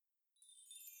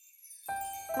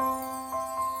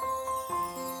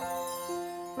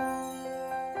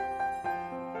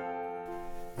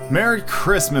Merry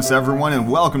Christmas, everyone,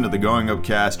 and welcome to the Going Up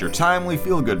Cast, your timely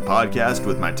feel-good podcast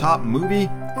with my top movie,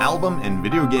 album, and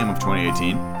video game of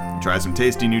 2018. Try some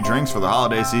tasty new drinks for the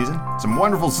holiday season, some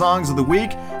wonderful songs of the week,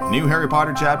 new Harry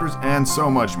Potter chapters, and so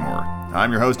much more. I'm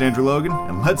your host, Andrew Logan,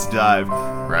 and let's dive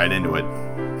right into it.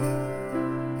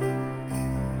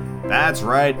 That's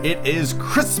right, it is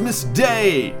Christmas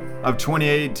Day of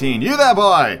 2018. You there,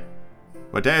 boy!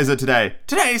 What day is it today?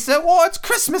 Today's it's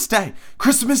Christmas Day!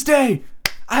 Christmas Day!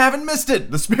 I haven't missed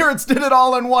it. The Spirits did it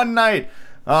all in one night.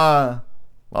 Love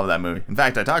that movie. In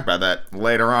fact, I talk about that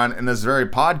later on in this very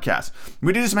podcast.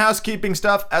 We do some housekeeping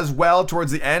stuff as well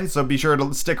towards the end, so be sure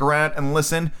to stick around and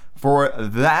listen for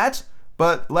that.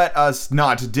 But let us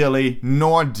not dilly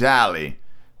nor dally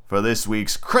for this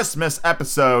week's Christmas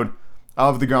episode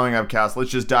of the Going Up Cast.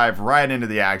 Let's just dive right into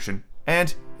the action.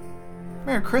 And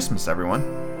Merry Christmas,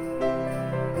 everyone.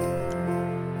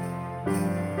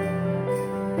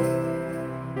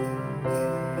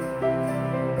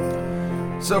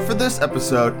 So for this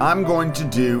episode, I'm going to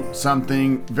do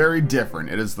something very different.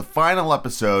 It is the final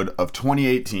episode of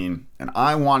 2018, and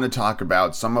I want to talk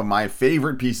about some of my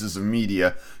favorite pieces of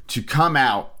media to come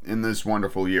out in this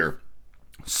wonderful year.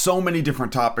 So many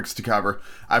different topics to cover.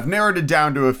 I've narrowed it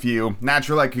down to a few.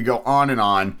 Naturally, I could go on and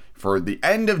on for the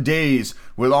end of days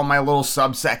with all my little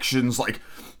subsections like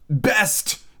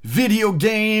best video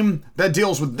game that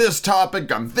deals with this topic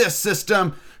on this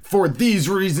system. For these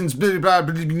reasons,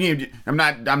 I'm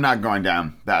not going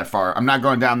down that far. I'm not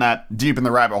going down that deep in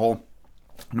the rabbit hole.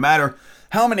 No matter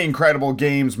how many incredible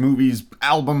games, movies,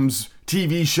 albums,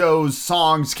 TV shows,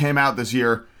 songs came out this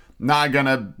year, not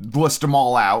gonna list them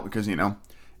all out because,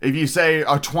 if you say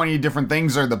 20 different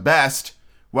things are the best,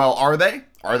 well, are they?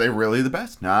 Are they really the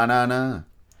best? Nah.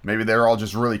 Maybe they're all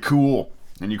just really cool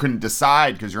and you couldn't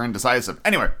decide because you're indecisive.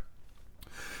 Anyway,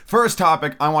 first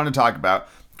topic I want to talk about,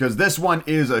 because this one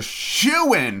is a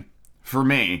shoo-in for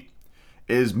me,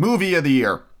 is Movie of the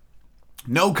Year.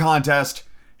 No contest,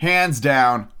 hands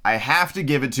down, I have to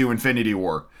give it to Infinity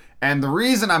War. And the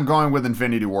reason I'm going with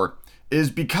Infinity War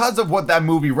is because of what that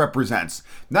movie represents.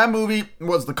 That movie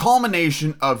was the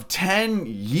culmination of 10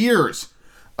 years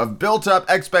of built-up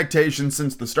expectations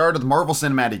since the start of the Marvel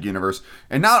Cinematic Universe.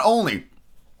 And not only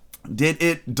did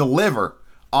it deliver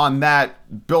on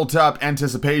that built-up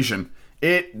anticipation,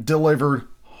 it delivered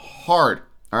hard.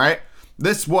 All right,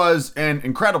 this was an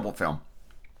incredible film.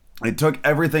 It took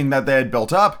everything that they had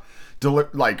built up,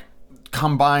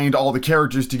 combined all the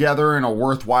characters together in a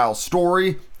worthwhile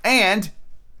story, and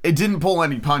it didn't pull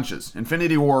any punches.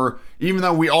 Infinity War, even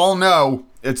though we all know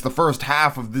it's the first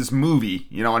half of this movie,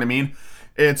 you know what I mean?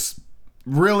 It's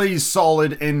really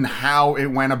solid in how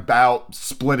it went about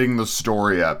splitting the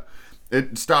story up.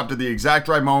 It stopped at the exact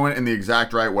right moment in the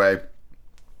exact right way.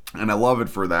 And I love it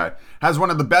for that. Has one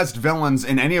of the best villains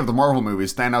in any of the Marvel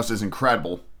movies. Thanos is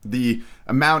incredible. The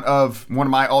amount of one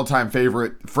of my all-time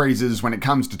favorite phrases when it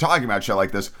comes to talking about shit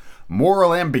like this,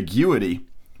 moral ambiguity.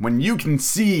 When you can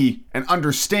see and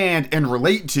understand and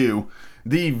relate to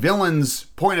the villain's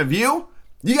point of view,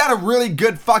 you got a really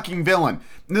good fucking villain.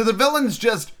 Now, the villain's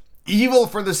just evil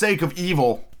for the sake of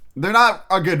evil. They're not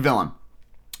a good villain.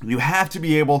 You have to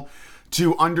be able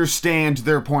to understand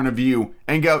their point of view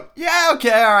and go, yeah,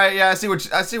 okay, all right, yeah, I see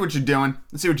what you're doing.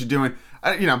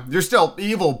 You're still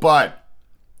evil, but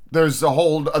there's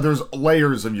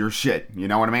layers of your shit. You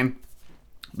know what I mean?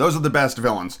 Those are the best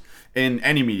villains in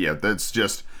any media. That's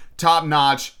just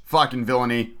top-notch fucking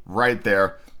villainy right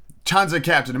there. Tons of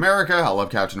Captain America. I love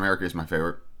Captain America. He's my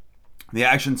favorite. The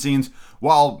action scenes,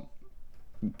 while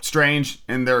strange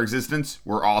in their existence,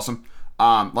 were awesome.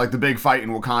 Like the big fight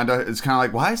in Wakanda is kind of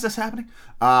like, why is this happening?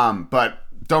 But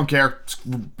don't care. It's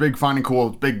big, fun, and cool.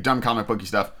 Big, dumb comic booky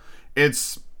stuff. It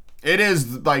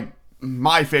is like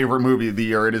my favorite movie of the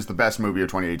year. It is the best movie of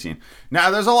 2018.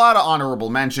 Now, there's a lot of honorable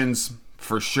mentions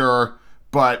for sure,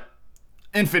 but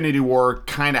Infinity War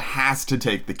kind of has to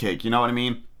take the cake. You know what I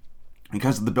mean?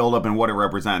 Because of the buildup and what it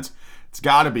represents. It's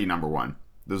got to be number one.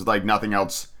 There's like nothing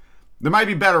else. There might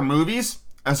be better movies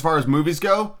as far as movies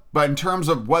go, but in terms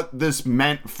of what this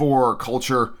meant for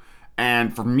culture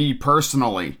and for me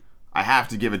personally, I have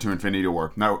to give it to Infinity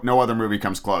War. No other movie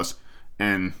comes close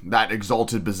in that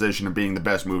exalted position of being the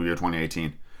best movie of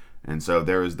 2018. And so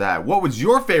there is that. What was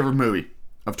your favorite movie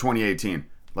of 2018?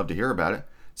 Love to hear about it.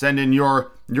 Send in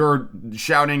your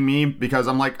shouting me because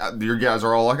I'm like, your guys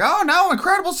are all like, oh no,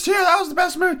 Incredibles 2, that was the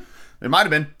best movie. It might have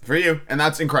been for you, and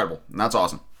that's incredible, and that's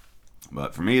awesome.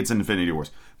 But for me, it's Infinity Wars.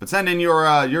 But send in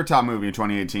your top movie of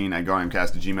 2018 at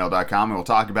goingcast@gmail.com, and we'll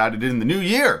talk about it in the new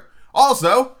year.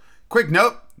 Also, quick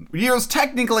note, year's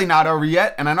technically not over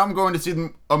yet, and I know I'm going to see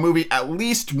a movie at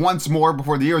least once more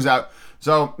before the year's out,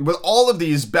 So with all of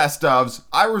these best ofs,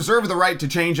 I reserve the right to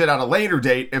change it at a later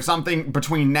date if something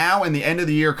between now and the end of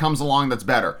the year comes along that's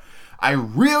better. I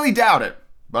really doubt it,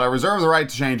 but I reserve the right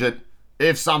to change it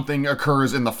if something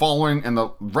occurs in the following and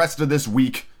the rest of this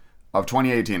week of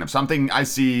 2018. If something I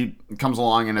see comes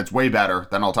along and it's way better,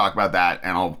 then I'll talk about that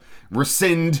and I'll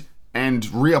rescind and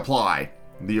reapply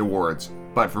the awards.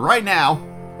 But for right now,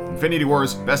 Infinity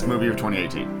War's best movie of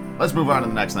 2018. Let's move on to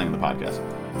the next thing in the podcast.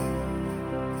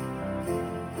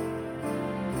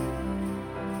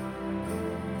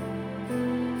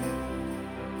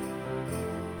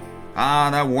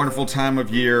 That wonderful time of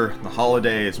year, the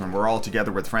holidays, when we're all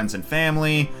together with friends and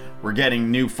family, we're getting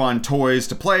new fun toys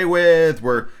to play with,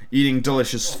 we're eating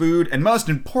delicious food, and most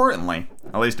importantly,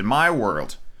 at least in my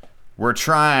world, we're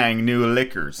trying new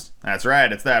liquors. That's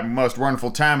right, it's that most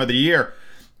wonderful time of the year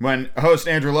when host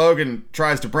Andrew Logan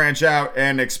tries to branch out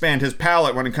and expand his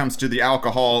palate when it comes to the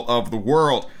alcohol of the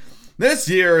world. This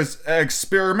year's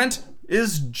experiment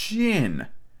is gin.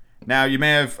 Now, you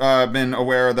may have been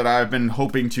aware that I've been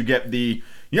hoping to get the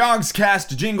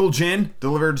Yogscast Jingle Gin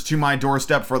delivered to my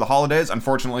doorstep for the holidays.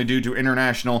 Unfortunately, due to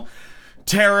international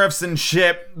tariffs and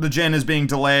shit, the gin is being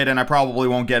delayed, and I probably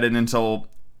won't get it until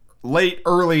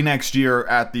early next year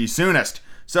at the soonest.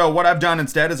 So what I've done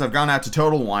instead is I've gone out to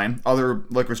Total Wine. Other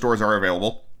liquor stores are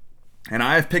available. And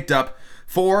I have picked up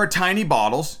 4 tiny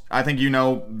bottles, I think you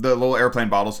know the little airplane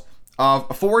bottles,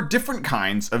 of 4 different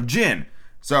kinds of gin.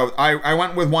 So I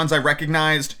went with ones I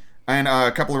recognized and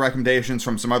a couple of recommendations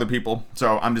from some other people.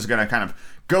 So I'm just going to kind of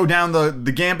go down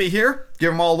the gambit here,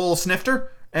 give them all a little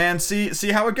snifter, and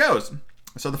see how it goes.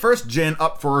 So the first gin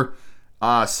up for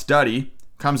study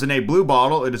comes in a blue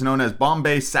bottle. It is known as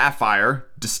Bombay Sapphire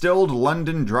Distilled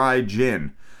London Dry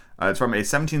Gin. It's from a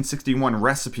 1761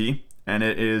 recipe, and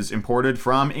it is imported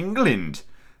from England.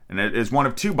 And it is one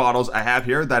of 2 bottles I have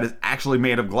here that is actually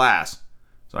made of glass.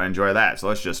 So I enjoy that. So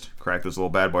let's just crack this little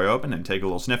bad boy open and take a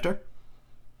little snifter.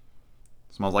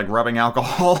 Smells like rubbing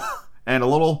alcohol and a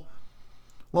little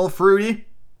fruity.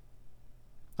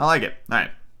 I like it. All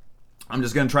right. I'm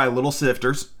just going to try little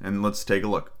sifters and let's take a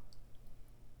look.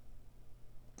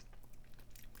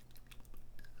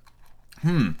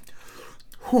 Whew.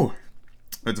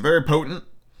 It's very potent.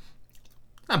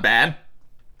 Not bad.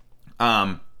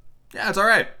 Yeah, it's all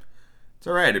right. It's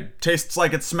all right. It tastes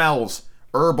like it smells.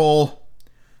 Herbal.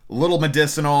 A little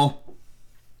medicinal.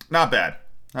 Not bad.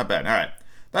 Not bad. All right.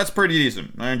 That's pretty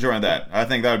decent. I enjoy that. I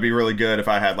think that would be really good if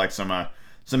I had like some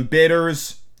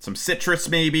bitters, some citrus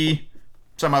maybe,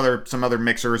 some other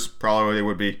mixers probably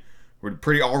would be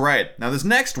pretty all right. Now this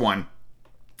next one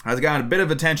has gotten a bit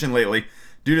of attention lately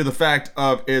due to the fact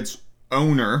of its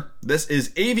owner. This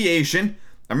is Aviation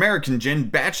American Gin,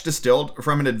 batch distilled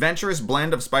from an adventurous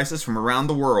blend of spices from around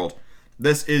the world.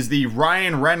 This is the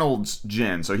Ryan Reynolds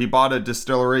gin. So he bought a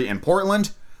distillery in Portland,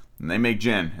 and they make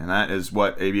gin, and that is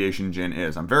what Aviation Gin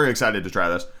is. I'm very excited to try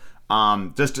this.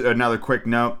 Just another quick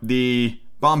note, the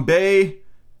Bombay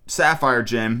Sapphire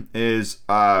Gin is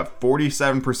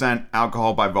 47%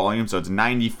 alcohol by volume, so it's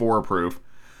 94 proof.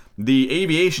 The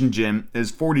Aviation Gin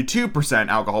is 42%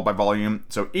 alcohol by volume,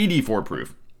 so 84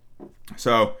 proof.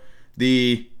 So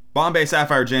the Bombay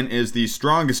Sapphire Gin is the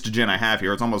strongest gin I have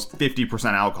here. It's almost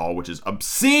 50% alcohol, which is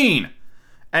obscene.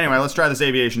 Anyway, let's try this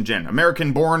Aviation Gin.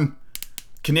 American born,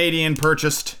 Canadian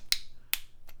purchased,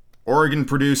 Oregon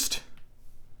produced.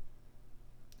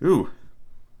 Ooh.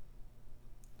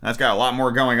 That's got a lot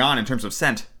more going on in terms of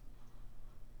scent.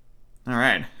 All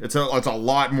right. It's a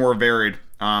lot more varied.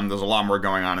 There's a lot more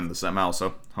going on in the smell,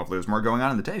 so hopefully there's more going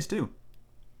on in the taste too.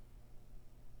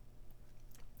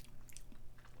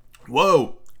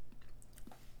 Whoa.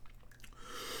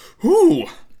 Whew.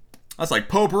 That's like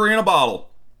potpourri in a bottle.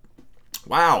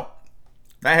 Wow.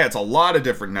 That hits a lot of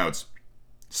different notes.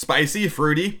 Spicy,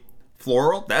 fruity,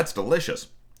 floral. That's delicious.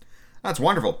 That's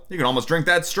wonderful. You can almost drink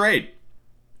that straight.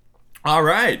 All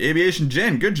right. Aviation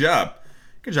Gin. Good job.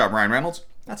 Good job, Ryan Reynolds.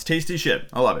 That's tasty shit.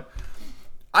 I love it.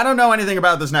 I don't know anything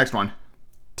about this next one.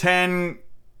 Tenquire.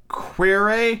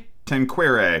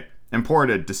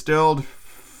 Imported. Distilled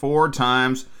 4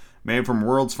 times. Made from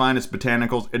world's finest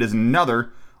botanicals. It is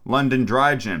another London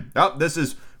Dry Gin. Oh, this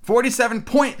is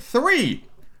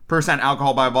 47.3%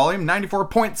 alcohol by volume,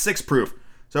 94.6 proof.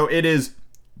 So it is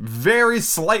very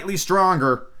slightly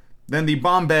stronger than the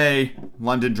Bombay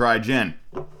London Dry Gin.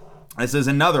 This is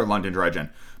another London Dry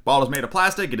Gin. Bottle is made of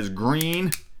plastic. It is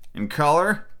green in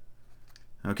color.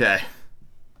 Okay.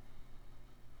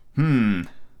 Not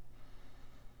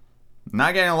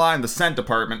getting a lot in the scent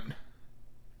department.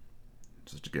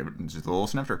 Just to give it just a little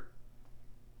snifter.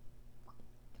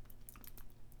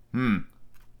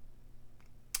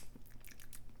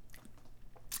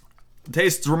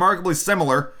 tastes remarkably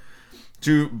similar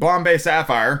to Bombay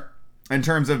Sapphire in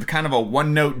terms of kind of a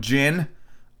one-note gin.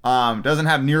 Doesn't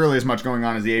have nearly as much going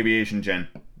on as the Aviation Gin,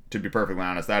 to be perfectly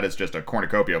honest. That is just a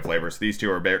cornucopia flavor. So these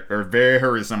two are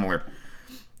very similar.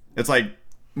 It's like,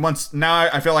 now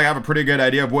I feel like I have a pretty good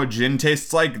idea of what gin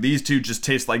tastes like. These two just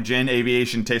taste like gin.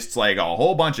 Aviation tastes like a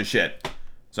whole bunch of shit.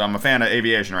 So I'm a fan of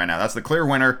Aviation right now. That's the clear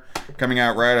winner, coming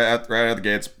out right out the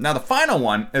gates. Now the final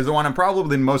one is the one I'm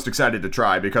probably the most excited to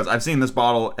try, because I've seen this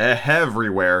bottle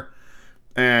everywhere,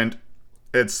 and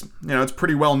it's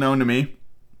pretty well known to me.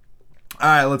 All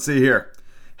right, let's see here.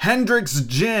 Hendrick's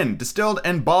Gin, distilled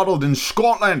and bottled in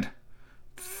Scotland.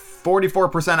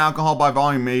 44% alcohol by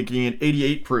volume, making it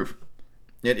 88 proof.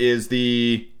 It is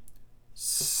the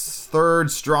third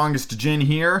strongest gin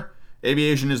here.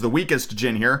 Aviation is the weakest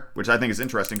gin here, which I think is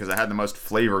interesting because it had the most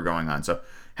flavor going on. So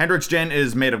Hendrick's Gin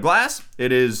is made of glass.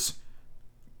 It is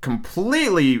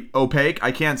completely opaque.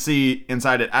 I can't see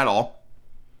inside it at all.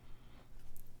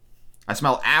 I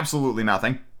smell absolutely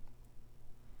nothing.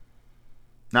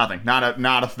 Nothing.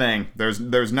 Not a thing.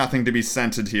 There's nothing to be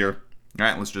scented here. All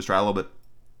right, let's just try a little bit.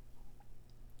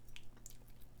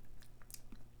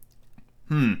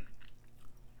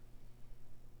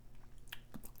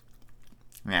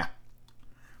 Yeah.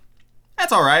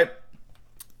 That's all right.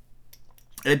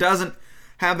 It doesn't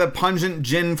have the pungent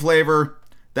gin flavor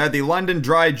that the London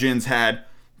Dry Gins had,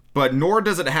 but nor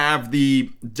does it have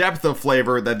the depth of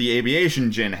flavor that the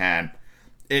Aviation Gin had.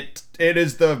 It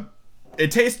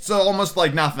tastes almost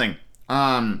like nothing.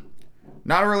 Not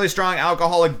a really strong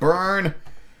alcoholic burn.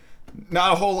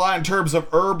 Not a whole lot in terms of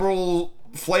herbal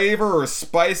flavor or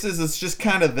spices. It's just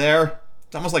kind of there.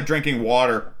 It's almost like drinking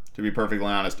water, to be perfectly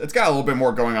honest. It's got a little bit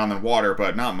more going on than water,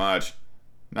 but not much.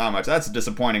 Not much. That's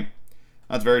disappointing.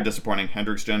 That's very disappointing.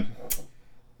 Hendrick's Gin.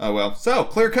 Oh well. So,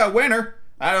 clear-cut winner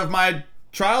out of my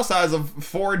trial size of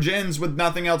 4 gins with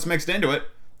nothing else mixed into it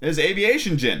is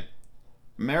Aviation Gin.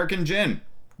 American Gin.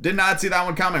 Did not see that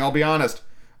one coming, I'll be honest.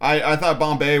 I thought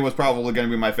Bombay was probably going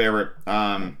to be my favorite.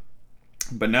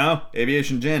 But no,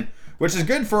 Aviation Gin. Which is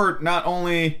good for not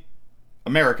only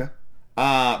America,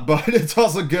 but it's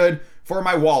also good for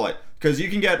my wallet. Because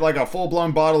you can get like a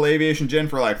full-blown bottle of Aviation Gin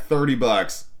for like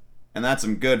 $30. And that's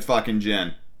some good fucking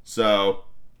gin. So,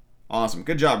 awesome.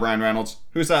 Good job, Ryan Reynolds.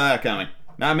 Who saw that coming?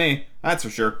 Not me, that's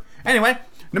for sure. Anyway,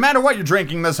 no matter what you're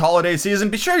drinking this holiday season,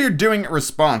 be sure you're doing it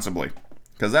responsibly.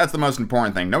 Because that's the most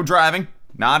important thing. No driving.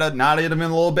 Not even a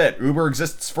little bit. Uber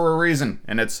exists for a reason.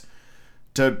 And it's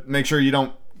to make sure you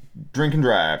don't drink and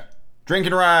drive. Drink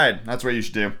and ride. That's what you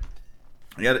should do.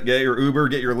 Get your Uber,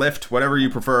 get your Lyft, whatever you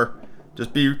prefer.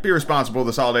 Just be responsible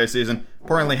this holiday season.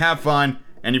 Importantly, have fun.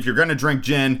 And if you're going to drink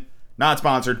gin, not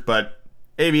sponsored, but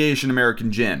Aviation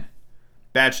American Gin.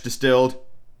 Batch distilled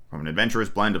from an adventurous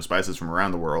blend of spices from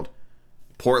around the world.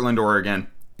 Portland, Oregon.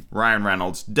 Ryan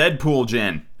Reynolds. Deadpool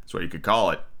Gin. That's what you could call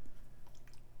it.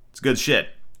 It's good shit.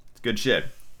 It's good shit.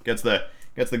 Gets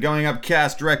the going up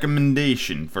cast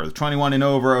recommendation for the 21 and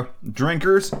over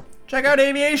drinkers. Check out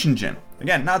Aviation Gin.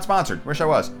 Again, not sponsored. Wish I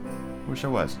was.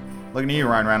 Looking at you,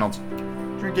 Ryan Reynolds.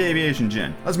 Drink Aviation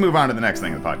Gin. Let's move on to the next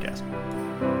thing in the podcast.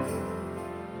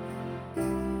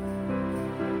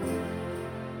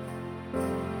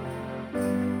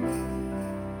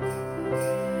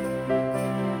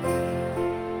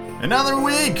 Another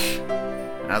week!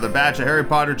 Another batch of Harry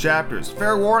Potter chapters.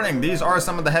 Fair warning, these are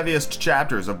some of the heaviest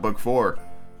chapters of Book 4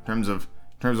 in terms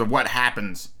of what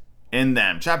happens in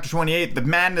them. Chapter 28, The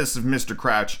Madness of Mr.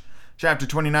 Crouch. Chapter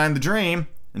 29, The Dream.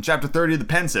 And Chapter 30, The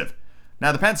Pensive.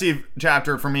 Now, the Pensive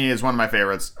chapter for me is one of my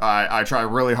favorites. I try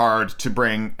really hard to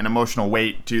bring an emotional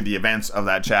weight to the events of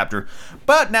that chapter.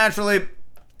 But naturally,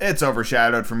 it's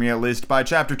overshadowed for me at least by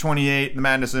Chapter 28, The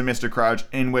Madness of Mr. Crouch,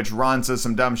 in which Ron says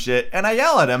some dumb shit and I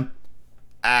yell at him,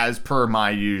 as per my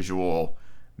usual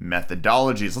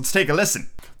methodologies. Let's take a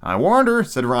listen. I warned her,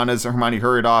 said Ron as Hermione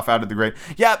hurried off out of the grate.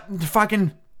 Yeah,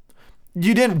 fucking,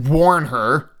 you didn't warn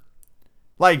her.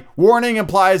 Like, warning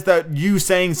implies that you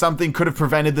saying something could have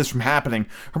prevented this from happening.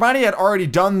 Hermione had already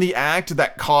done the act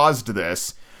that caused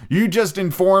this. You just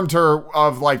informed her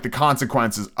of, like, the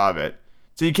consequences of it.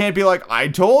 So you can't be like, I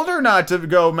told her not to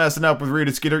go messing up with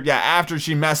Rita Skeeter. Yeah, after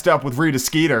she messed up with Rita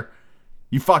Skeeter.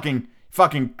 You fucking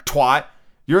twat.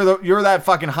 You're that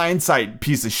fucking hindsight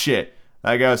piece of shit.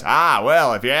 That goes,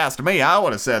 well, if you asked me, I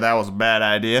would have said that was a bad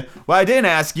idea. Well, I didn't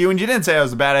ask you, and you didn't say it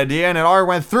was a bad idea, and it already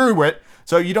went through it.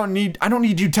 So I don't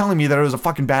need you telling me that it was a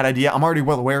fucking bad idea. I'm already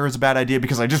well aware it was a bad idea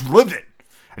because I just lived it.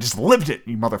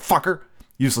 You motherfucker.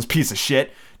 Useless piece of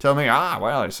shit. Tell me,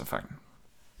 well, it's a fucking...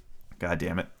 God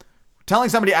damn it. Telling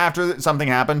somebody after something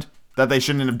happened that they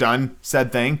shouldn't have done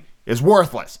said thing is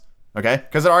worthless. okay?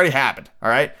 Because it already happened, all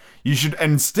right? You should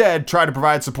instead try to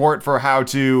provide support for how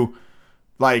to,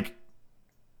 like,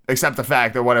 accept the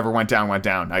fact that whatever went down,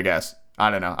 I guess. I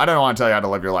don't know. I don't want to tell you how to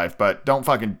live your life, but don't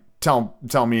fucking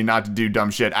tell me not to do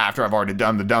dumb shit after I've already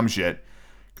done the dumb shit.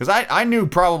 Because I knew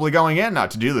probably going in not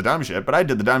to do the dumb shit, but I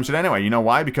did the dumb shit anyway. You know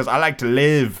why? Because I like to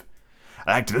live.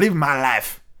 I like to live my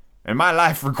life. And my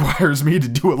life requires me to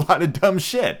do a lot of dumb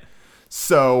shit.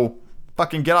 So,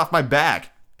 fucking get off my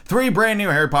back. 3 brand new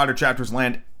Harry Potter chapters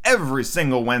land every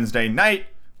single Wednesday night.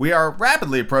 We are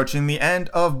rapidly approaching the end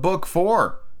of book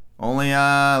 4. Only,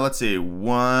 let's see,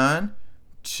 only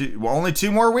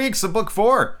 2 more weeks of book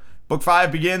 4. Book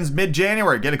 5 begins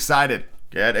mid-January. Get excited.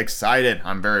 Get excited.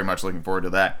 I'm very much looking forward to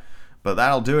that. But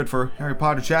that'll do it for Harry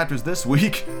Potter chapters this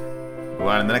week. Go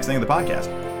on to the next thing of the podcast.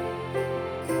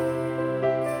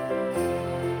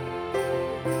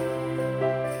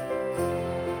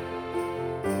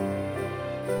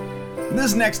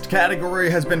 This next category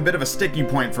has been a bit of a sticky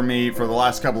point for me for the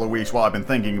last couple of weeks while I've been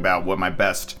thinking about what my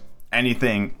best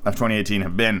anything of 2018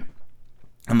 have been.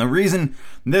 And the reason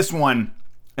this one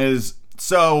is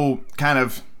so kind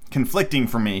of conflicting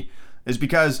for me is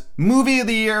because movie of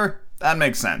the year, that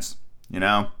makes sense. You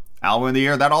know, album of the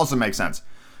year, that also makes sense.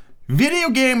 Video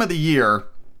game of the year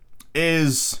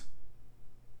is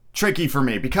tricky for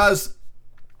me because,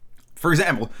 for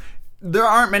example, there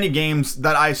aren't many games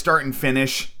that I start and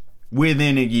finish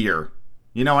within a year.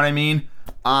 You know what I mean?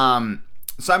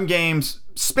 Some games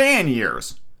span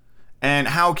years. And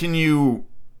how can you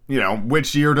know,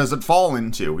 which year does it fall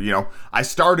into? You know, I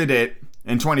started it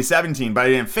in 2017, but I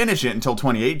didn't finish it until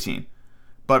 2018.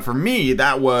 But for me,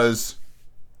 that was,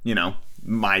 you know,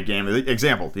 my game of the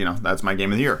example. You know, that's my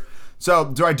game of the year. So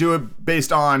do I do it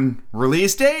based on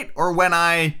release date or when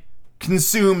I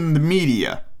consume the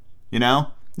media? You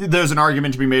know, there's an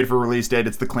argument to be made for release date.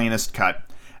 It's the cleanest cut.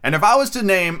 And if I was to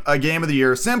name a game of the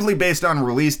year simply based on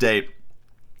release date,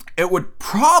 it would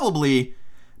probably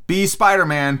be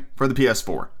Spider-Man for the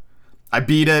PS4. I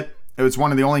beat it. It was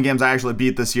one of the only games I actually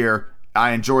beat this year.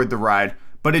 I enjoyed the ride,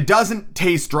 but it doesn't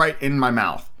taste right in my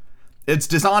mouth. It's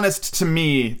dishonest to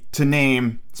me to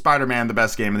name Spider-Man the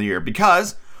best game of the year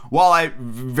because while I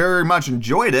very much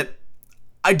enjoyed it,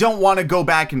 I don't want to go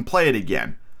back and play it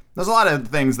again. There's a lot of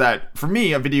things that, for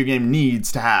me, a video game needs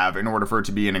to have in order for it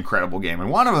to be an incredible game. And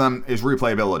one of them is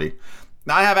replayability.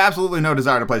 I have absolutely no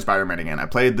desire to play Spider-Man again. I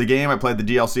played the game, I played the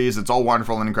DLCs, it's all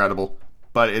wonderful and incredible,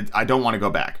 but I don't want to go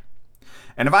back.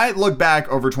 And if I look back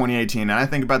over 2018 and I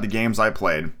think about the games I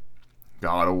played,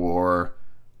 God of War,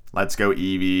 Let's Go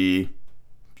Eevee,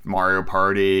 Mario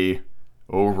Party,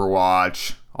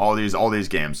 Overwatch, all these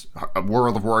games,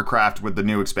 World of Warcraft with the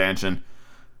new expansion,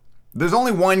 there's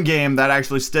only one game that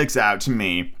actually sticks out to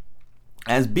me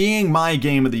as being my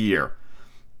game of the year.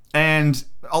 And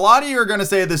a lot of you are going to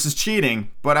say this is cheating,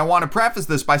 but I want to preface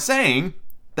this by saying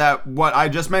that what I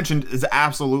just mentioned is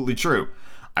absolutely true.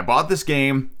 I bought this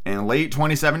game in late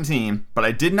 2017, but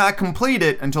I did not complete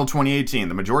it until 2018.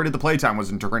 The majority of the playtime was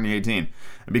in 2018.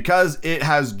 And because it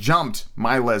has jumped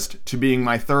my list to being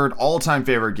my 3rd all-time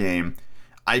favorite game,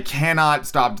 I cannot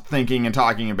stop thinking and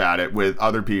talking about it with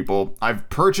other people. I've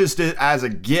purchased it as a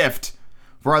gift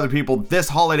for other people this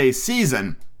holiday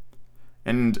season.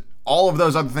 And all of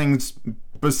those other things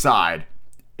beside,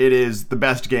 it is the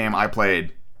best game I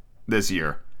played this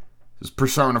year. It's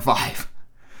Persona 5.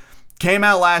 Came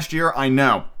out last year, I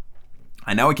know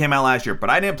it came out last year, but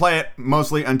I didn't play it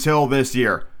mostly until this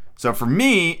year. So for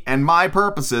me and my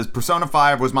purposes, Persona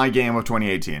 5 was my game of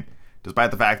 2018,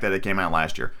 despite the fact that it came out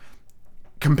last year.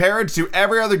 Compared to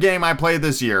every other game I played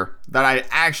this year that I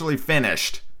actually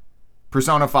finished,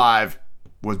 Persona 5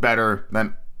 was better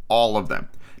than all of them.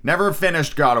 Never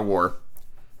finished God of War.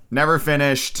 Never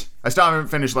finished... I still haven't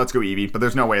finished Let's Go Eevee, but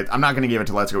there's no way... I'm not going to give it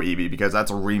to Let's Go Eevee because that's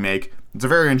a remake. It's a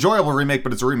very enjoyable remake,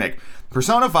 but it's a remake.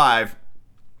 Persona 5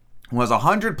 was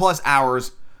 100 plus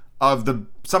hours of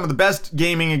some of the best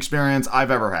gaming experience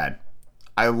I've ever had.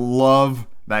 I love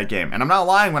that game. And I'm not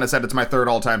lying when I said it's my 3rd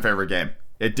all-time favorite game.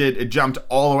 It jumped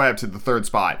all the way up to the 3rd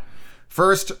spot.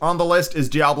 First on the list is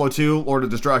Diablo 2, Lord of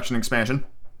Destruction expansion.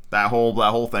 That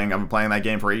whole thing. I've been playing that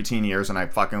game for 18 years and I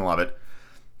fucking love it.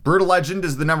 Brutal Legend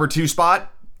is the number 2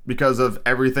 spot because of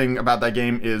everything about that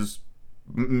game is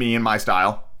me and my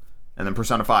style. And then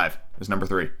Persona 5 is number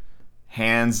 3.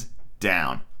 Hands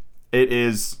down. It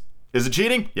is it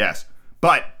cheating? Yes.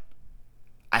 But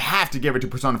I have to give it to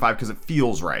Persona 5 because it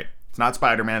feels right. It's not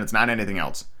Spider-Man. It's not anything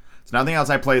else. It's nothing else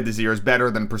I played this year is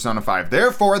better than Persona 5.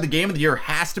 Therefore, the game of the year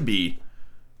has to be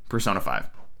Persona 5.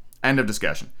 End of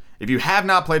discussion. If you have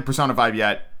not played Persona 5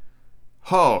 yet,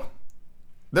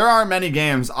 there aren't many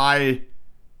games I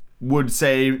would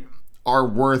say are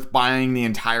worth buying the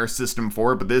entire system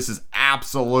for, but this is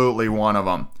absolutely one of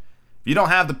them. If you don't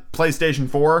have the PlayStation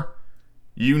 4,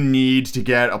 you need to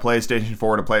get a PlayStation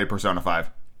 4 to play Persona 5.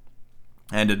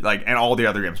 And all the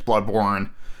other games, Bloodborne,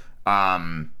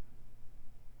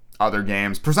 other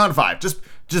games, Persona 5.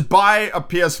 Just buy a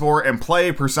PS4 and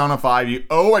play Persona 5. You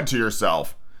owe it to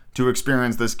yourself to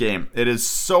experience this game. It is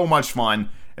so much fun.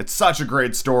 It's such a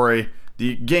great story.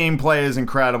 The gameplay is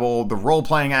incredible. The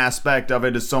role-playing aspect of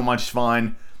it is so much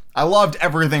fun. I loved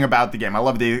everything about the game. I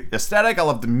love the aesthetic. I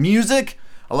love the music.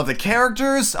 I love the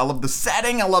characters. I love the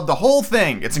setting. I love the whole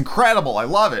thing. It's incredible. I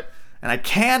love it. And I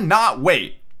cannot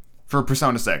wait for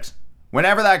Persona 6.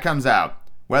 Whenever that comes out,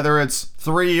 whether it's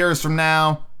 3 years from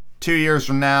now, 2 years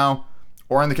from now,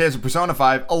 or in the case of Persona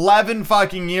 5, 11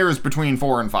 fucking years between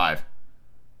 4 and 5.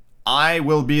 I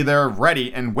will be there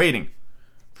ready and waiting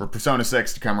for Persona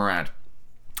 6 to come around.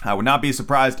 I would not be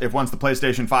surprised if once the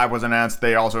PlayStation 5 was announced,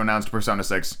 they also announced Persona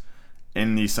 6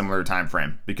 in the similar time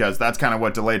frame, because that's kind of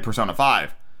what delayed Persona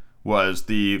 5, was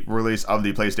the release of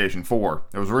the PlayStation 4.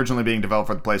 It was originally being developed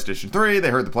for the PlayStation 3.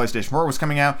 They heard the PlayStation 4 was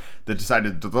coming out. They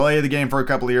decided to delay the game for a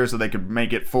couple of years so they could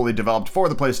make it fully developed for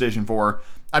the PlayStation 4.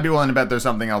 I'd be willing to bet there's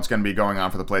something else going to be going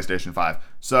on for the PlayStation 5.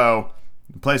 So,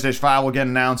 the PlayStation 5 will get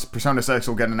announced. Persona 6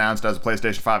 will get announced as a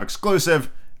PlayStation 5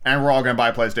 exclusive. And we're all going to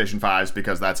buy PlayStation 5s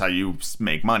because that's how you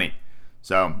make money.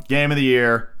 So, Game of the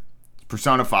Year,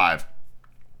 Persona 5.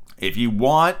 If you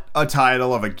want a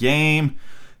title of a game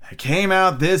that came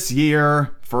out this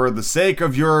year for the sake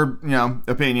of your,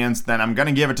 opinions, then I'm going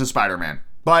to give it to Spider-Man.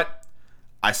 But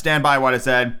I stand by what I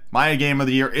said. My Game of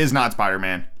the Year is not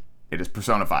Spider-Man. It is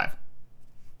Persona 5.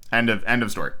 End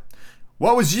of story.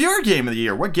 What was your Game of the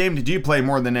Year? What game did you play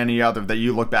more than any other that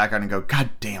you look back on and go, God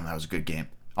damn, that was a good game?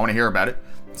 I want to hear about it.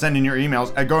 Send in your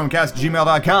emails at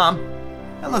goingcast@gmail.com.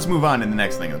 And let's move on to the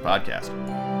next thing of the podcast.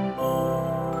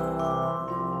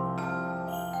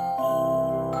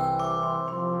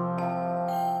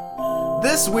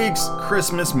 This week's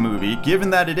Christmas movie, given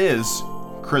that it is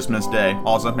Christmas Day,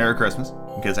 also Merry Christmas,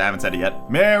 in case I haven't said it yet,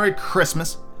 Merry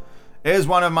Christmas, is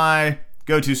one of my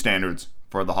go-to standards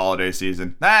for the holiday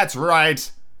season. That's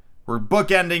right. We're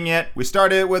bookending it. We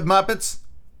started it with Muppets.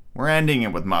 We're ending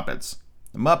it with Muppets.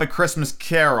 The Muppet Christmas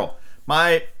Carol.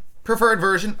 My preferred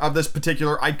version of this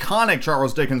particular iconic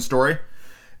Charles Dickens story.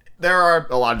 There are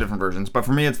a lot of different versions, but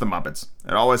for me it's the Muppets.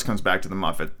 It always comes back to the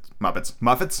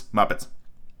Muppets.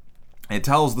 It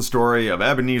tells the story of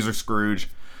Ebenezer Scrooge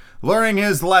learning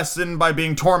his lesson by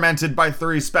being tormented by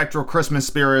 3 spectral Christmas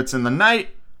spirits in the night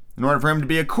in order for him to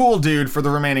be a cool dude for the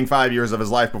remaining 5 years of his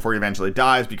life before he eventually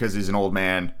dies because he's an old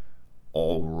man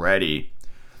already.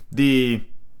 The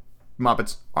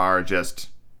Muppets are just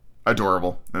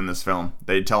adorable in this film.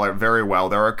 They tell it very well.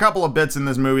 There are a couple of bits in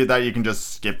this movie that you can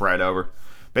just skip right over.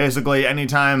 Basically,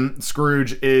 anytime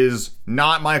Scrooge is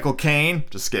not Michael Caine,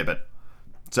 just skip it.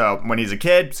 So, when he's a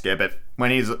kid, skip it. When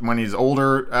he's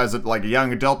older, as a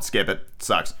young adult, skip it. It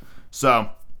sucks. So,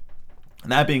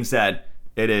 that being said,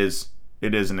 it is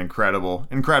an incredible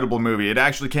movie. It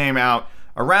actually came out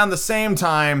around the same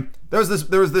time. There was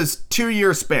this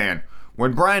 2-year span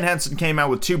when Brian Henson came out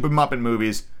with 2 Muppet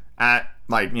movies at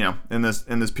in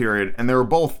this period, and they were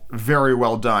both very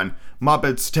well done.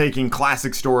 Muppets taking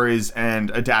classic stories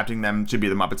and adapting them to be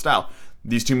the Muppet style.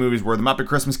 These 2 movies were The Muppet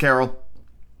Christmas Carol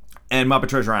and Muppet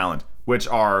Treasure Island, which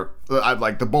are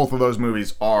both of those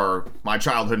movies are my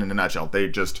childhood in a nutshell. They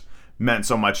just meant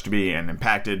so much to me and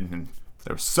impacted, and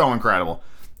they were so incredible.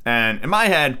 And in my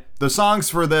head, the songs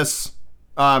for this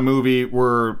movie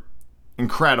were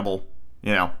incredible.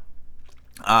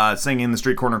 Singing in the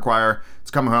street corner choir,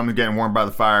 it's coming home and getting warmed by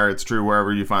the fire, it's true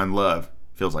wherever you find love,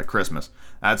 feels like Christmas.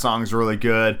 That song's really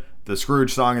good. The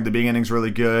Scrooge song at the beginning's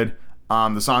really good.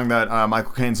 The song that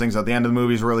Michael Caine sings at the end of the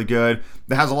movie is really good.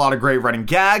 It has a lot of great running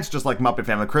gags, just like Muppet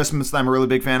Family Christmas that I'm a really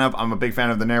big fan of. I'm a big fan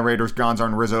of the narrators, Gonzo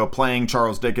and Rizzo, playing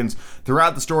Charles Dickens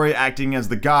throughout the story, acting as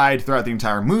the guide throughout the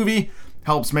entire movie.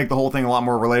 Helps make the whole thing a lot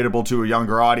more relatable to a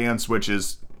younger audience, which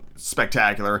is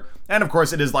spectacular. And of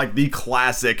course, it is like the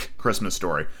classic Christmas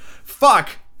story.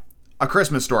 Fuck A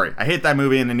Christmas Story. I hate that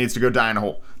movie and it needs to go die in a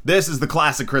hole. This is the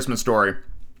classic Christmas story,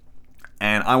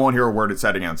 and I won't hear a word it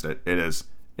said against it. It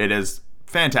is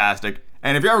fantastic.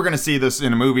 And if you're ever going to see this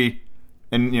in a movie,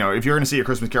 and if you're going to see A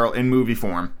Christmas Carol in movie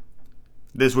form,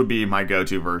 this would be my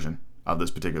go-to version of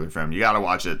this particular film. You got to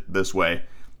watch it this way.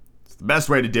 It's the best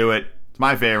way to do it. It's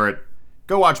my favorite.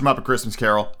 Go watch Muppet Christmas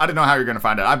Carol. I don't know how you're going to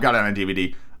find it. I've got it on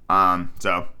DVD.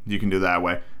 So you can do that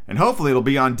way. And hopefully it'll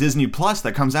be on Disney Plus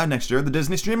that comes out next year, the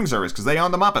Disney streaming service, because they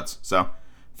own the Muppets. So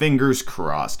fingers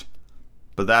crossed.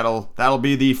 But that'll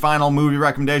be the final movie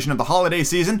recommendation of the holiday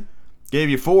season. Gave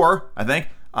you 4, I think.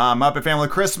 Muppet Family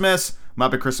Christmas,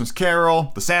 Muppet Christmas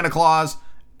Carol, The Santa Claus,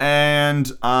 and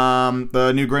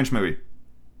the new Grinch movie.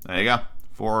 There you go.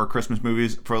 4 Christmas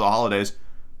movies for the holidays.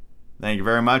 Thank you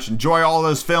very much. Enjoy all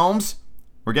those films.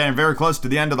 We're getting very close to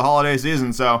the end of the holiday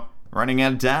season, so running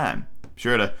out of time.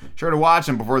 Sure to watch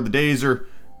them before the days are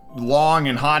long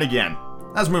and hot again.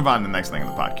 Let's move on to the next thing in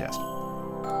the podcast.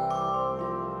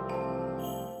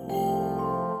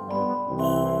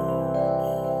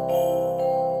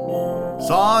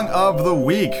 Song of the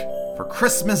Week for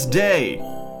Christmas Day.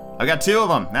 I got 2 of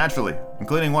them, naturally,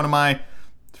 including one of my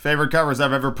favorite covers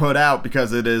I've ever put out,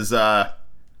 because it is, I'm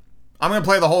going to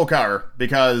play the whole cover,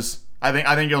 because I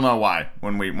think you'll know why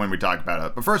when we talk about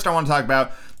it. But first I want to talk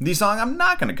about the song I'm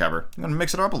not going to cover. I'm going to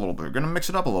mix it up a little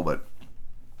bit.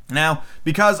 Now,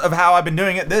 because of how I've been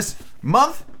doing it this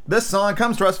month, this song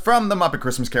comes to us from the Muppet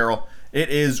Christmas Carol. It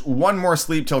is One More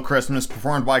Sleep Till Christmas,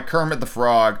 performed by Kermit the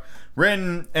Frog,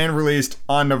 written and released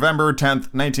on November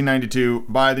 10th, 1992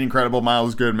 by the incredible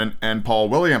Miles Goodman and Paul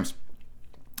Williams.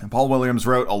 And Paul Williams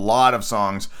wrote a lot of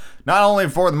songs, not only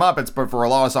for the Muppets, but for a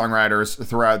lot of songwriters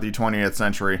throughout the 20th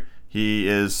century. He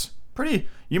is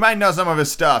you might know some of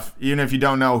his stuff, even if you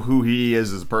don't know who he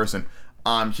is as a person.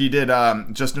 He did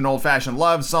Just an Old-Fashioned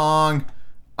Love Song.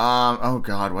 Oh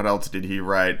God, what else did he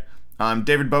write?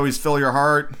 David Bowie's Fill Your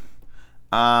Heart.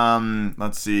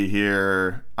 Let's see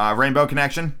here. Rainbow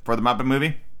Connection for the Muppet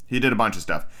movie. He did a bunch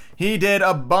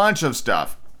of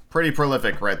stuff. Pretty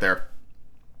prolific right there.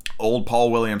 Old Paul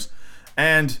Williams.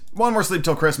 And One More Sleep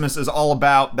Till Christmas is all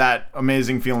about that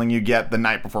amazing feeling you get the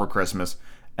night before Christmas.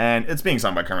 And it's being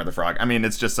sung by Kermit the Frog. I mean,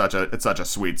 it's such a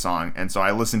sweet song. And so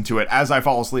I listen to it as I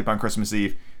fall asleep on Christmas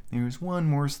Eve. There's one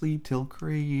more sleep till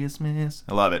Christmas.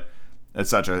 I love it. It's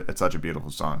such a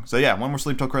beautiful song. So yeah, One More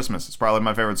Sleep Till Christmas. It's probably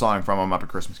my favorite song from A Muppet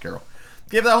Christmas Carol.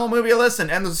 Give that whole movie a listen,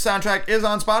 and the soundtrack is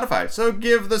on Spotify. So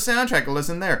give the soundtrack a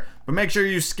listen there. But make sure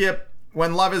you skip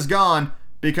When Love Is Gone,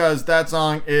 because that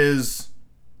song is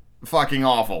fucking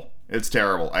awful. It's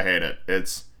terrible. I hate it.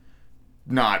 It's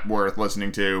not worth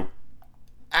listening to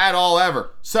at all ever.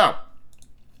 So,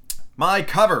 my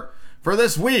cover for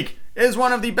this week is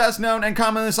one of the best known and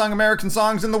commonly sung American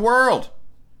songs in the world.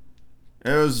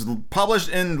 It was published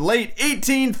in late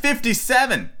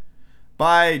 1857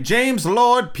 by James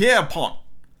Lord Pierpont.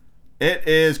 It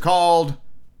is called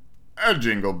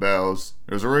Jingle Bells.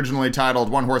 It was originally titled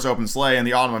One Horse Open Sleigh in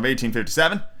the autumn of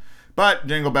 1857, but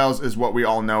Jingle Bells is what we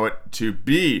all know it to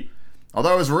be.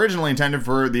 Although it was originally intended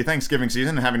for the Thanksgiving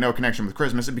season and having no connection with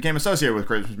Christmas, it became associated with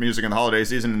Christmas music in the holiday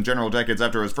season in general decades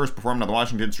after it was first performed on the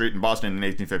Washington Street in Boston in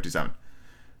 1857.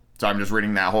 So I'm just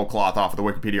reading that whole cloth off of the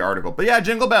Wikipedia article. But yeah,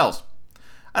 Jingle Bells.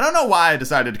 I don't know why I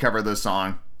decided to cover this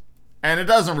song, and it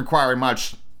doesn't require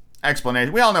much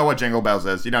explanation. We all know what Jingle Bells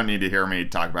is. You don't need to hear me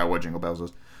talk about what Jingle Bells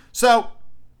is. So,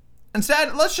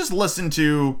 instead, let's just listen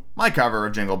to my cover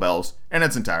of Jingle Bells in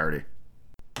its entirety.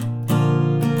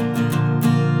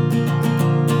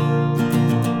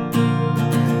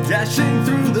 Dashing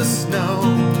through the snow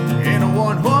in a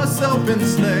one-horse open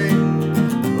sleigh,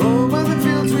 over the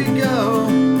fields we go,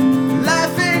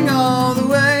 laughing all the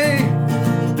way.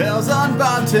 Bells on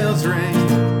bobtails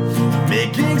ring,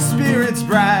 making spirits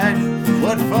bright.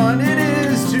 What fun it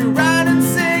is to ride and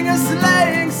sing a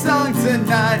sleighing song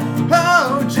tonight.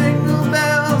 Oh, jingle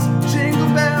bells,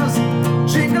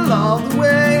 jingle all the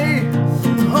way.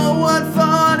 Oh, what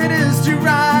fun it is to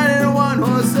ride in a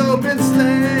one-horse open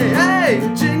sleigh.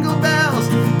 Hey, jingle bells,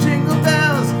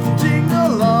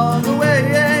 jingle all the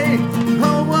way.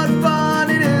 Oh, what fun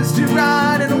it is to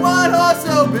ride in a one-horse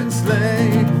open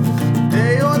sleigh. A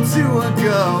day or two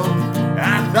ago,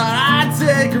 I thought I'd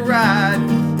take a ride,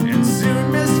 and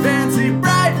soon Miss Fancy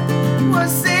Bright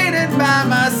was seated by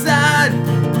my side.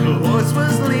 The horse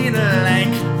was lean and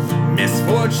lank,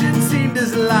 misfortune seemed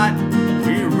his lot.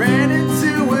 We ran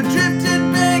into a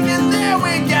drifted bank, and there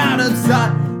we got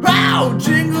upside. Wow,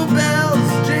 jingle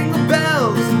bells,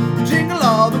 jingle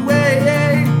all the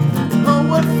way. Oh,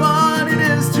 what fun it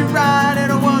is to ride in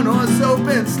a one-horse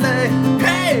open sleigh.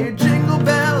 Hey, jingle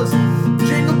bells,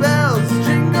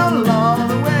 jingle all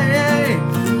the way.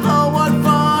 Oh, what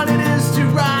fun it is to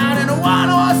ride in a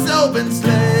one-horse open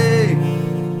sleigh.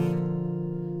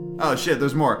 Oh shit,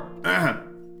 there's more.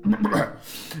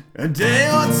 A day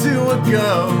or two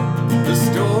ago, the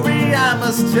story I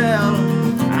must tell.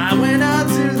 I went out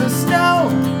to the snow,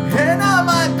 and on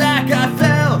my back I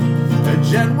fell. A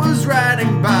gent was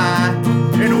riding by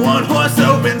in a one-horse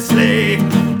open sleigh.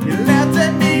 He laughed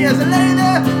at me as I lay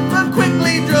there, but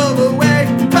quickly drove away.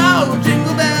 Oh,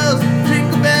 jingle bells,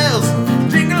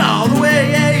 jingle all the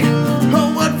way.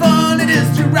 Oh, what fun it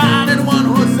is to ride in a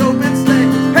one-horse open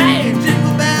sleigh. Hey,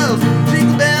 jingle bells,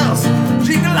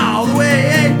 jingle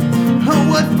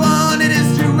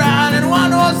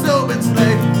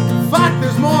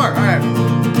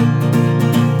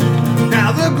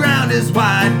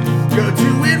Go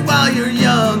do it while you're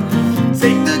young.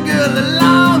 Take the girl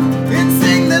along and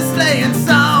sing the sleighing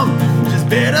song. Just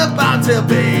bet a bobtail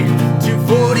bay,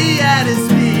 240 at his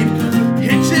speed.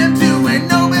 Hitch him to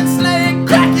an open sleigh,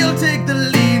 crack, you'll take the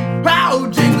lead. Wow,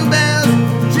 jingle bells,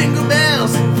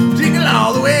 jingle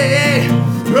all the way.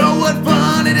 Oh, what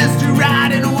fun it is to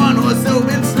ride in a one-horse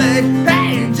open sleigh.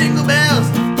 Hey, jingle bells,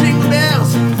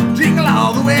 jingle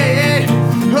all the way.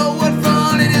 Oh, what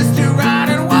fun it is to ride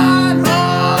in a one-horse,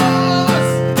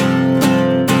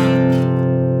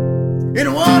 in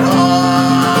a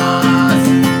one-horse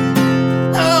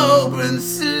open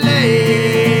sleigh.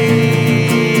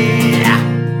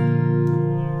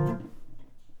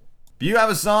 If you have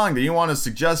a song that you want to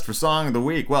suggest for Song of the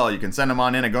Week, well, you can send them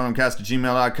on in at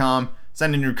goingcast@gmail.com.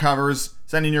 Send in your covers,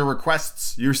 send in your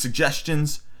requests, your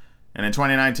suggestions. And in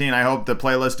 2019, I hope the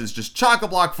playlist is just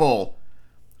chock-a-block full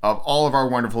of all of our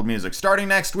wonderful music. Starting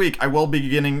next week, I will be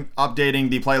beginning updating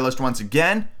the playlist once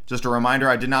again. Just a reminder,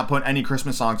 I did not put any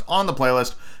Christmas songs on the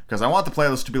playlist because I want the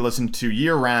playlist to be listened to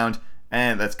year-round,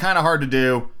 and that's kind of hard to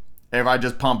do if I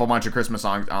just pump a bunch of Christmas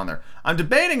songs on there. I'm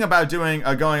debating about doing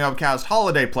a Going Upcast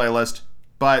holiday playlist,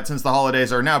 but since the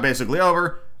holidays are now basically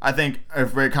over, I think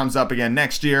if it comes up again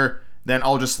next year, then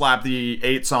I'll just slap the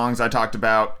 8 songs I talked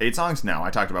about. 8 songs? No, I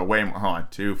talked about way more. Hold on.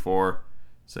 2, 4,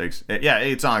 6, 8. Yeah,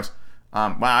 8 songs.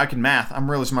 Wow, I can math.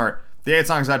 I'm really smart. The 8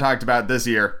 songs I talked about this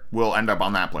year will end up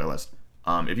on that playlist.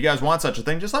 If you guys want such a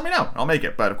thing, just let me know. I'll make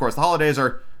it. But of course, the holidays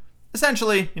are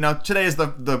essentially, today is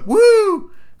the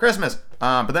woo Christmas.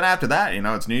 But then after that,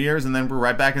 it's New Year's, and then we're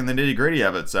right back in the nitty gritty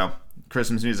of it. So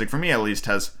Christmas music for me at least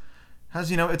has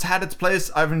it's had its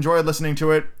place. I've enjoyed listening to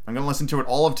it. I'm gonna listen to it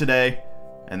all of today.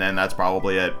 And then that's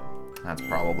probably it.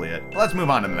 Let's move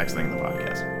on to the next thing in the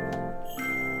podcast.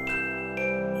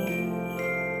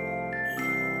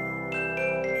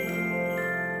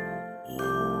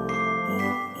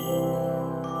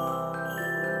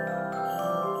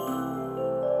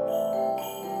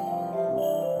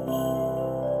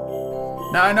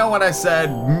 Now, I know what I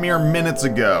said mere minutes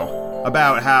ago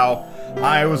about how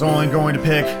I was only going to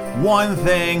pick one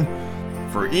thing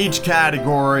for each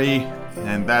category,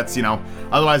 and that's,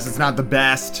 otherwise it's not the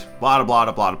best, blah, blah,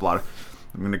 blah, blah, blah.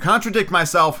 I'm going to contradict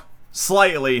myself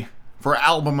slightly for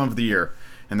Album of the Year.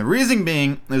 And the reason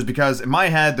being is because in my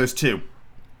head there's 2.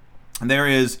 There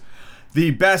is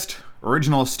the best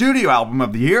original studio album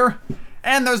of the year,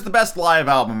 and there's the best live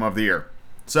album of the year.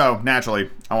 So, naturally,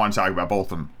 I want to talk about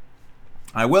both of them.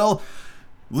 I will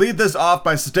lead this off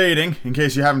by stating, in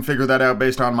case you haven't figured that out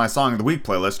based on my Song of the Week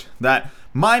playlist, that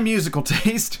my musical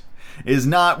taste is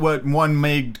not what one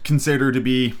may consider to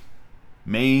be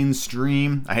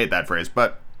mainstream. I hate that phrase,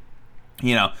 but,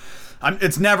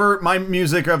 it's never, my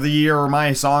music of the year or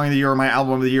my song of the year or my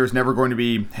album of the year is never going to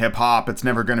be hip-hop, it's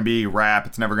never going to be rap,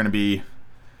 it's never going to be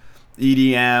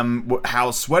EDM,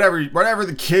 house, whatever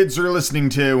the kids are listening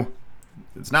to.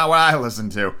 It's not what I listen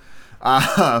to.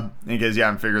 In case you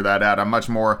haven't figured that out, I'm much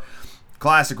more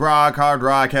classic rock, hard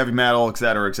rock, heavy metal,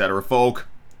 etc., folk.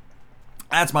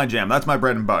 That's my jam. That's my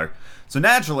bread and butter. So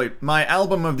naturally, my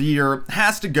album of the year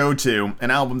has to go to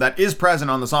an album that is present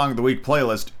on the Song of the Week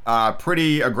playlist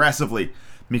pretty aggressively,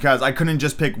 because I couldn't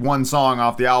just pick one song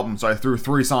off the album, so I threw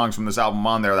 3 songs from this album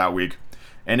on there that week.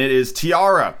 And it is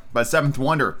Tiara by Seventh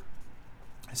Wonder.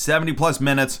 70 plus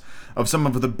minutes of some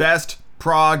of the best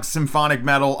prog symphonic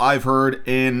metal I've heard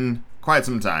in quite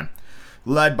some time.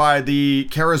 Led by the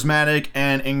charismatic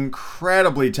and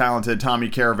incredibly talented Tommy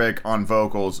Kervik on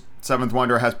vocals. Seventh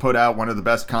Wonder has put out one of the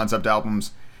best concept albums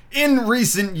in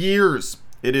recent years.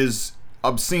 It is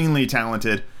obscenely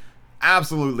talented,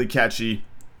 absolutely catchy,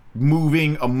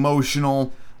 moving,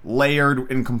 emotional,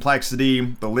 layered in complexity.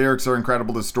 The lyrics are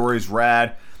incredible, the story's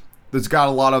rad. It's got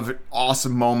a lot of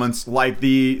awesome moments, like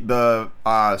the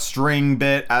string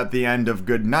bit at the end of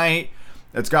Good Night.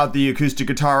 It's got the acoustic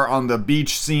guitar on the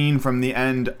beach scene from the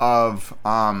end of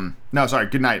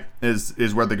Good Night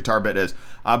is where the guitar bit is.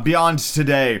 Beyond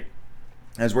Today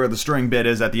is where the string bit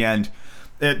is at the end.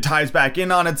 It ties back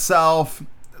in on itself,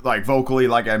 like vocally,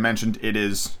 like I mentioned, it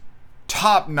is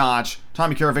top notch.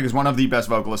 Tommy Kervik is one of the best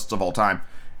vocalists of all time,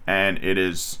 and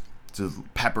it's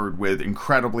peppered with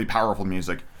incredibly powerful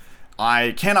music.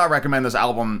 I cannot recommend this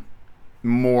album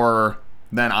more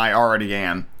than I already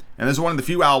am. And this is one of the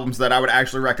few albums that I would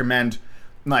actually recommend.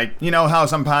 Like, how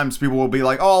sometimes people will be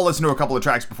like, oh, I'll listen to a couple of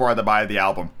tracks before I buy the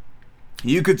album.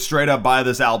 You could straight up buy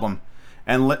this album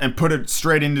and put it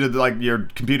straight into your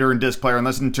computer and disc player and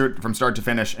listen to it from start to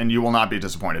finish, and you will not be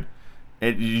disappointed.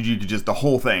 The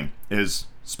whole thing is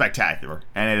spectacular,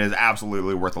 and it is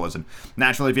absolutely worth a listen.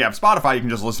 Naturally, if you have Spotify, you can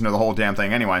just listen to the whole damn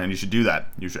thing anyway, and you should do that.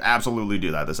 You should absolutely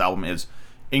do that. This album is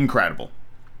incredible.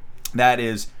 That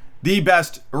is the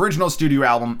best original studio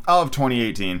album of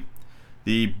 2018.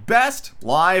 The best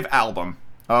live album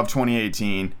of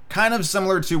 2018, kind of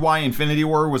similar to why Infinity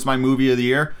War was my movie of the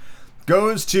year,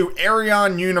 goes to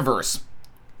Ayreon Universe.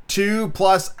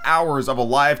 2+ hours of a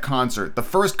live concert, the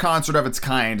first concert of its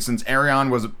kind since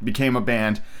Ayreon became a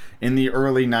band in the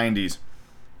early 90s.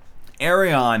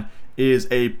 Ayreon is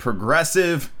a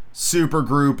progressive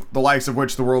supergroup, the likes of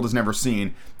which the world has never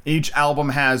seen. Each album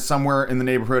has somewhere in the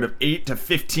neighborhood of 8 to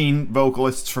 15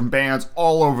 vocalists from bands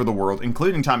all over the world,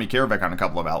 including Tommy Karevik on a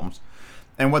couple of albums.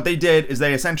 And what they did is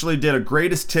they essentially did a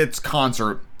greatest hits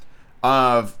concert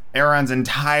of Ayreon's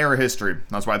entire history.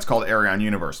 That's why it's called Ayreon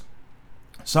Universe.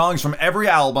 Songs from every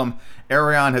album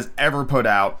Ayreon has ever put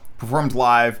out, performed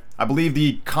live. I believe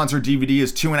the concert DVD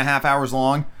is 2.5 hours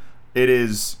long. It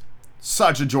is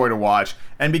such a joy to watch.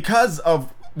 And because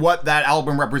of what that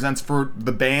album represents for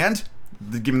the band,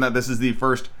 given that this is the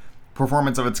first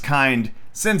performance of its kind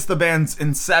since the band's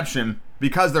inception,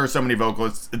 because there are so many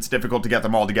vocalists, it's difficult to get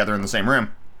them all together in the same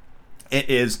room. It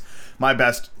is my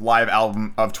best live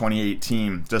album of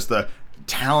 2018. Just the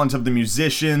talent of the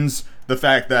musicians, the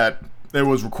fact that it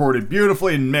was recorded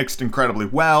beautifully and mixed incredibly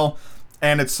well,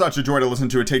 and it's such a joy to listen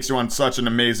to. It takes you on such an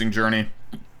amazing journey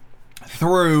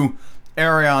through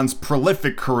Ayreon's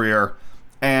prolific career,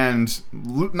 and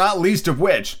not least of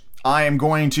which, I am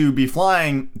going to be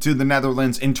flying to the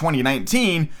Netherlands in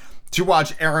 2019 to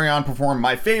watch Ayreon perform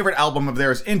my favorite album of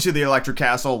theirs, Into the Electric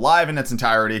Castle, live in its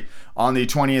entirety on the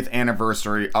 20th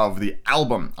anniversary of the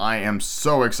album. I am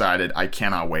so excited. I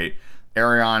cannot wait.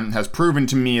 Ayreon has proven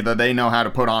to me that they know how to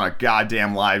put on a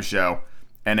goddamn live show,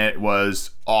 and it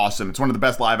was awesome. It's one of the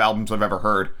best live albums I've ever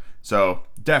heard, so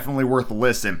definitely worth a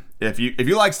listen. If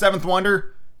you like Seventh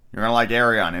Wonder, you're gonna like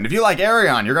Ayreon, and if you like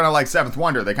Ayreon, you're gonna like Seventh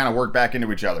Wonder. They kind of work back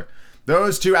into each other.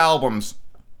 Those two albums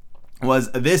was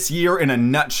this year in a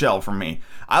nutshell for me.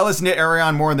 I listened to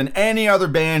Ayreon more than any other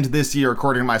band this year,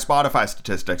 according to my Spotify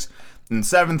statistics. And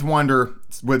Seventh Wonder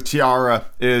with Tiara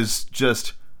is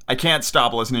just, I can't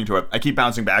stop listening to it. I keep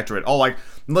bouncing back to it. I'll like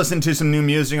listen to some new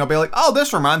music. I'll be like, oh,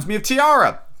 this reminds me of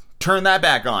Tiara. Turn that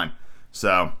back on.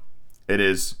 So it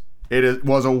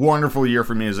was a wonderful year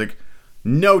for music.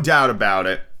 No doubt about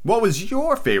it. What was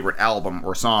your favorite album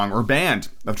or song or band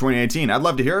of 2018? I'd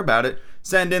love to hear about it.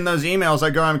 Send in those emails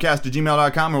at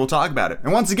gohamcast@gmail.com and we'll talk about it.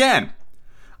 And once again,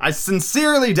 I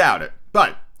sincerely doubt it,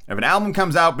 but if an album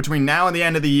comes out between now and the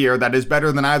end of the year that is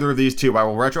better than either of these two, I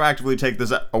will retroactively take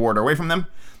this award away from them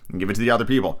and give it to the other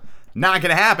people. Not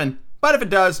gonna happen, but if it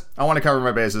does, I want to cover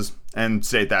my bases and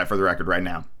state that for the record right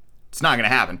now. It's not gonna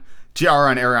happen.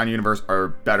 Tiara and Ayreon Universe are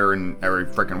better in every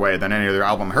freaking way than any other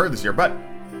album I heard this year, but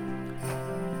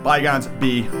bygones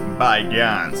be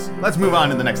bygones. Let's move on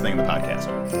to the next thing in the podcast.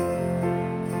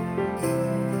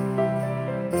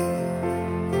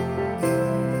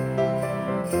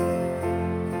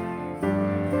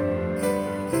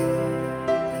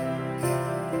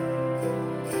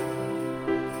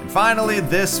 And finally,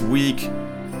 this week,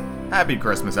 happy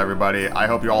Christmas, everybody. I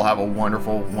hope you all have a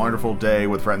wonderful, wonderful day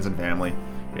with friends and family.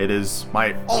 It is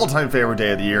my all-time favorite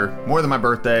day of the year, more than my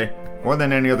birthday, more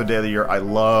than any other day of the year. I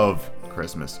love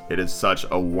Christmas. It is such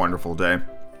a wonderful day.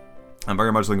 I'm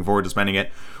very much looking forward to spending it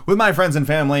with my friends and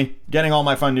family, getting all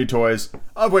my fun new toys,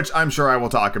 of which I'm sure I will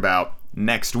talk about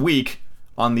next week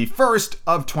on the 1st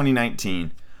of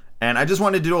 2019. And I just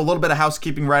wanted to do a little bit of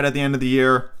housekeeping right at the end of the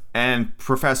year and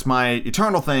profess my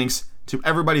eternal thanks to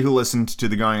everybody who listened to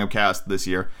the Going Upcast this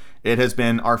year. It has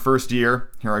been our first year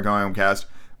here at Going Upcast.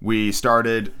 We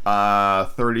started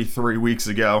 33 weeks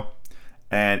ago,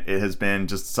 and it has been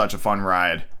just such a fun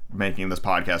ride making this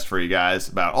podcast for you guys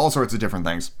about all sorts of different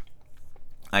things.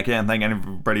 I can't thank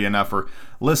anybody enough for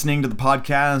listening to the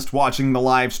podcast, watching the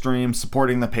live stream,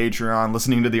 supporting the Patreon,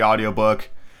 listening to the audiobook.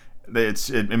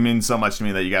 It means so much to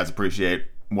me that you guys appreciate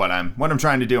what I'm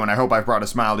trying to do, and I hope I've brought a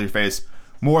smile to your face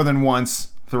more than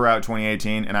once throughout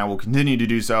 2018, and I will continue to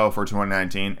do so for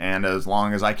 2019, and as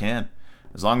long as I can.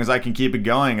 As long as I can keep it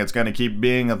going, it's going to keep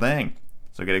being a thing.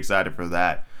 So get excited for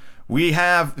that. We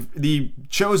have the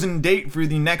chosen date for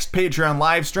the next Patreon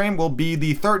live stream will be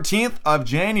the 13th of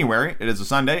January. It is a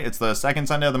Sunday. It's the second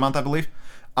Sunday of the month, I believe.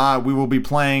 We will be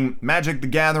playing Magic the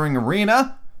Gathering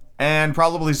Arena and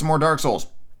probably some more Dark Souls.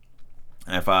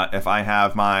 If I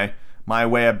have my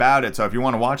way about it. So if you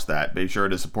want to watch that, be sure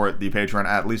to support the Patreon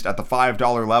at least at the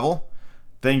 $5 level.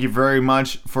 Thank you very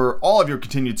much for all of your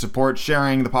continued support,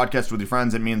 sharing the podcast with your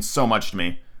friends. It means so much to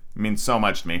me. It means so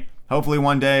much to me. Hopefully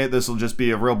one day this will just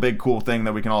be a real big cool thing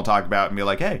that we can all talk about and be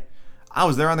like, hey, I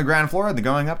was there on the ground floor of the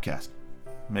Going Upcast.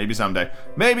 Maybe someday.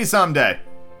 Maybe someday.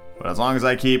 But as long as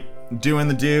I keep doing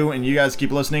the do and you guys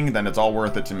keep listening, then it's all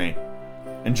worth it to me.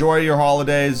 enjoy your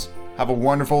holidays. Have a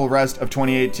wonderful rest of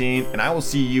 2018, and I will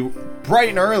see you bright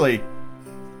and early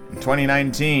in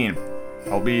 2019.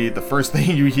 I'll be the first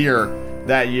thing you hear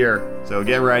that year. So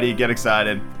get ready, get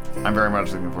excited. I'm very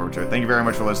much looking forward to it. Thank you very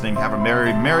much for listening. Have a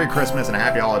Merry Christmas and a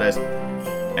Happy Holidays.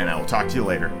 And I will talk to you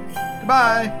later.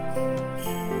 Goodbye.